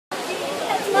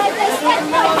That's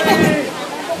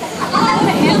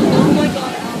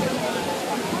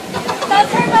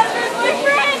her husband's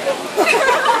boyfriend!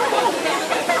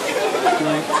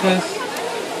 Like this.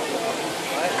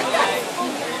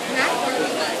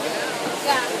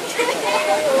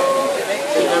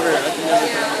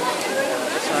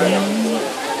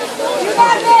 You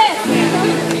got this!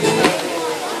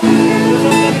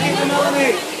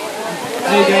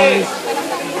 Hey guys.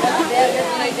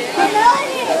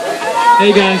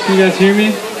 Hey guys, can you guys hear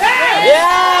me?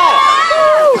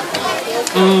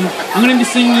 I'm gonna be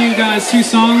singing you guys two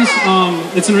songs.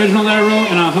 It's an original that I wrote,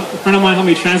 and a friend of mine helped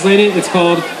me translate it. It's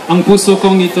called Ang Puso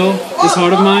Kong Ito, This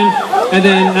Heart of Mine. And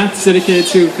then that's dedicated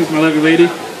to my lovely lady.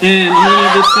 And I'm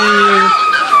gonna be singing you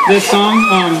this song,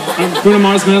 Bruno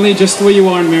Mars Medley, Just the Way You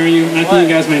Are and Marry You. And I think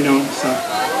you guys may know it. So.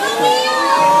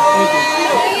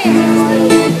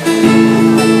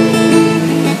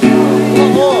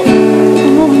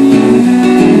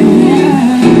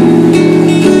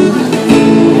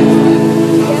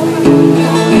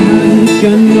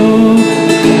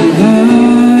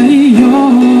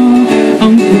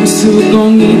 Ang puso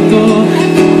kong ito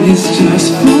is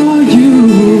just for you.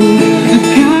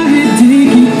 Kahit di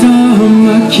kita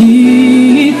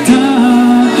makita,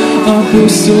 ang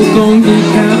puso kong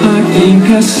ika-aking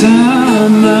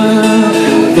kasama.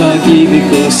 Pag-ibig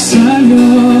ko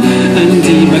sa'yo,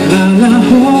 hindi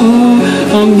maglalaho.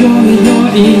 Ang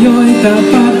iyo'y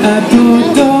tapat at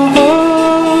totoo.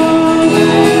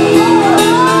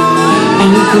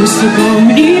 Ang puso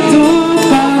kong ito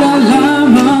para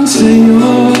lamang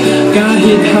sa'yo,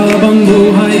 kahit habang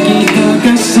buhay kita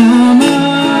kasama.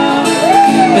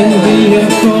 Hindi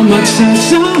ako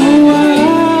magsasawa,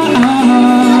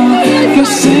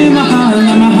 kasi mahal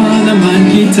naman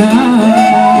kita.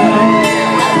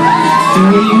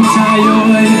 Tuwing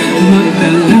tayo'y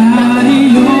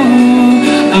magdalayo,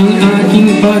 ang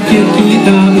aking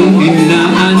pagkikita ang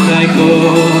inaantay ko.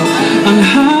 Ang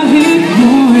halik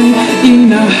mo'y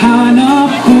inahanap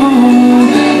ko,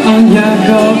 ang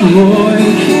yakap mo'y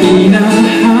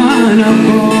inahanap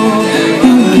ko.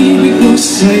 Pag-ibig ko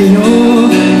sa'yo,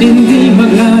 hindi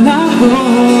maglalaho.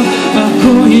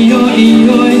 Ako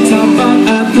iyo'y tapat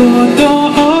at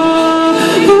totoo.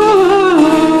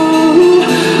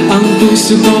 Ang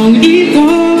puso kong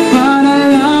ito para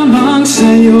lamang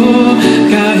sa'yo,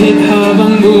 kahit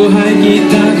habang buhay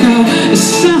kita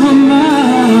kasama.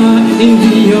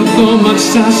 Hindi ako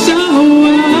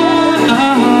magsasawa,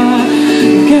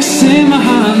 kasi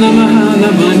mahal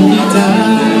naman kita.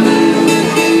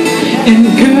 And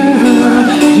girl,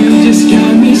 you just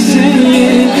got me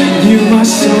saying, you are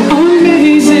so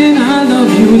amazing, I love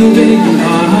you the way you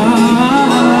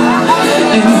are.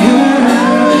 And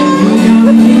girl, you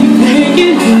got me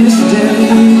thinking this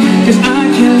day, cause I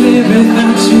can't live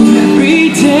without you every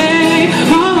day.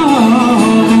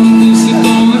 Puso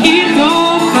kong ito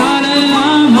para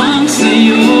lamang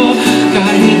sa'yo,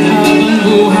 kahit habang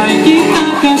buhay kita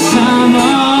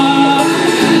kasama.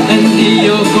 Hindi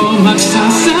ako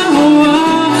magsasawa,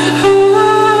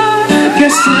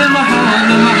 kasi mahal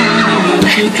naman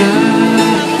kita.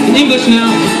 In English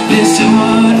now. This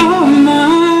heart of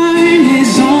mine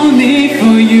is only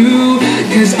for you,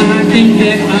 cause I can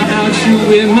get without you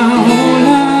in my whole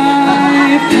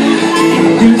life.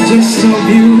 You're just so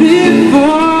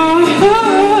beautiful,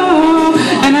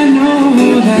 and I know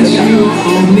that you're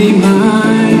only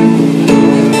mine.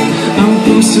 Ang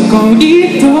puso kong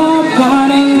ito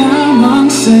para lamang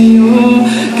sa'yo,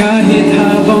 kahit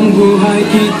habang buhay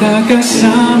kita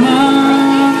kasama.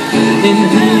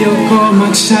 Hindi ako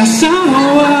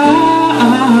magsasawa,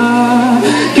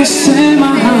 kasi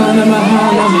mahal naman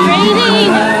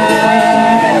kita.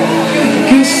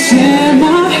 Kasi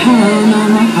mahal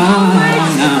naman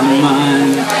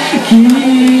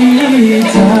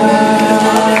kita.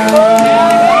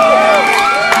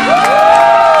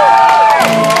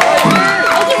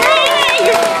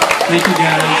 Thank you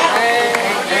guys.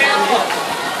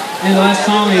 And the last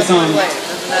song is a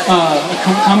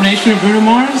combination of Bruno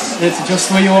Mars. It's Just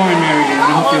the Way You Are and Marry You. I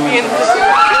hope you enjoy this.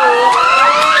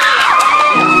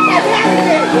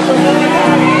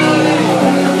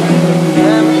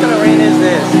 What kind of rain is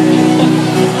this?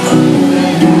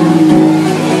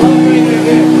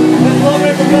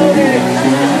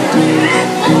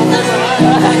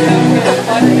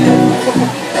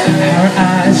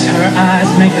 Her eyes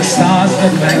make the stars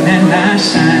look like they're not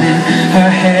shining.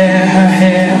 Her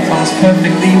hair falls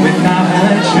perfectly without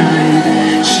her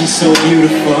trying. She's so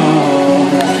beautiful,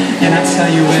 and I tell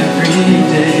you every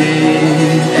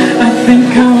day, I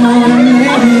think I wanna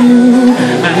marry you.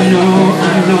 I know,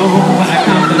 but I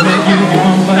compliment you,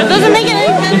 but That doesn't make any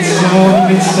sense. It's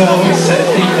so sad to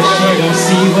think that she don't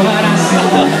see what I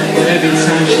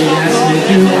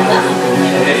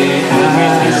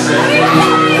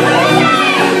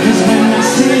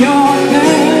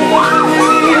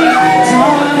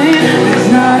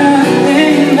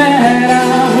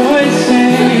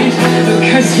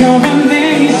you're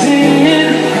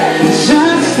amazing,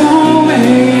 just the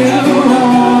way you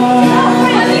are.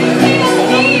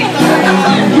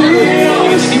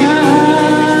 You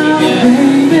smile,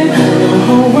 baby, the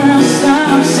whole world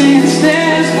stops and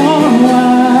stares for a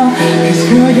while. 'Cause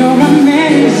girl, you're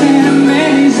amazing,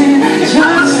 amazing,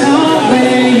 just the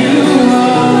way you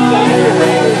are.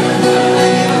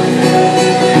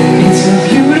 It's a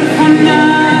beautiful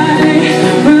night,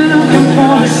 we're looking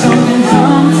for something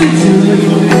dumb to do.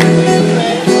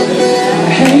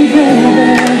 Hey baby,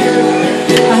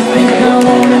 I think I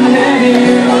wanna marry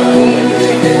you.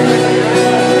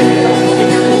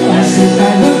 As if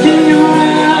I look in your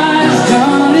eyes,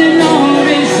 darling, or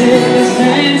is it this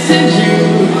dancing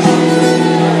juice?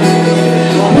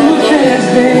 Who cares,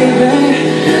 baby?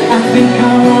 I think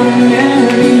I wanna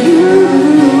marry you.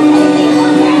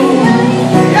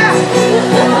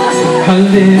 Her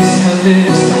lips, I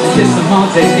kiss them all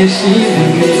day if she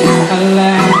leave me. Her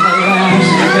laugh,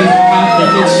 she makes my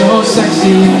think it's so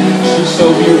sexy. She's so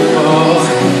beautiful,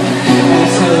 I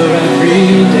tell her every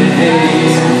day.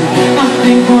 I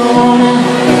think I wanna,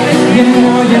 you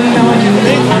know,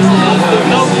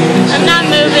 I'm not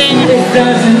moving. it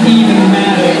doesn't even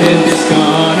matter if it's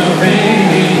gonna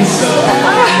rain. So,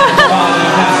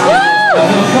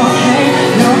 okay,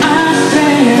 no, I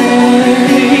say,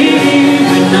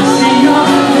 when I see your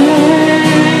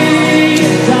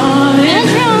face, darling,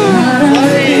 not a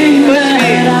thing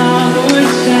that I would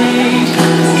change.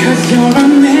 'Cause you're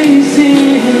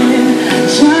amazing,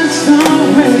 just the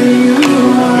way you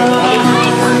are.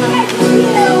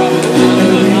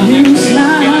 You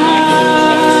smile,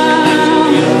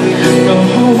 the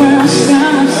whole world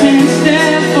stops and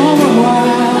stares for a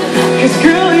while. 'Cause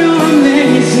girl, you're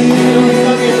amazing,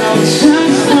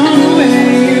 just the way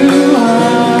you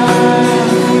are.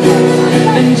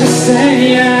 And just say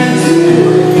I do.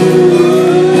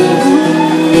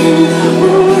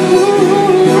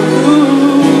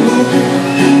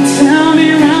 Tell me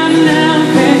right now,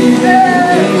 baby.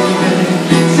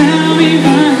 Tell me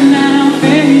right now,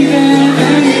 baby.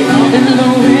 And the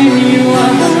way you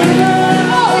are.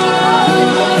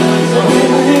 The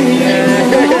way you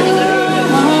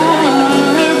are.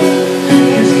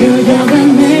 'Cause girl, you're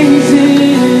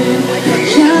amazing,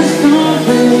 just the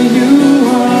way you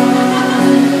are.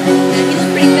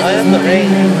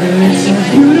 It's a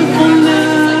beautiful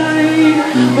night,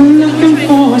 we're looking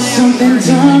for something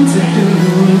dumb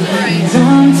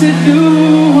to do,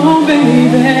 oh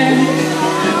baby.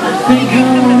 I think I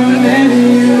wanna marry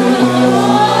you.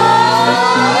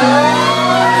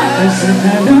 As if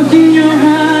I look in your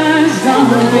eyes,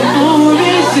 darling, or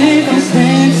is it this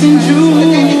dancing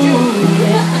juice?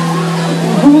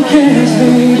 Who cares,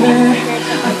 baby?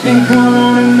 I think I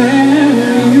wanna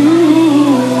marry you.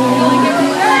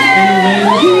 And when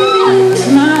you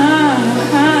smile,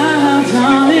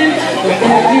 darling, the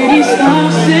FPD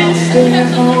stops and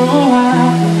stares for a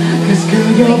while. 'Cause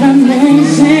girl, you're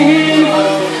amazing,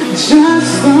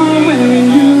 just the way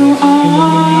you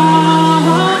are.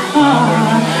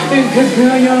 'Cause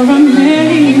girl, you're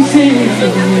amazing,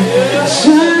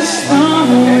 just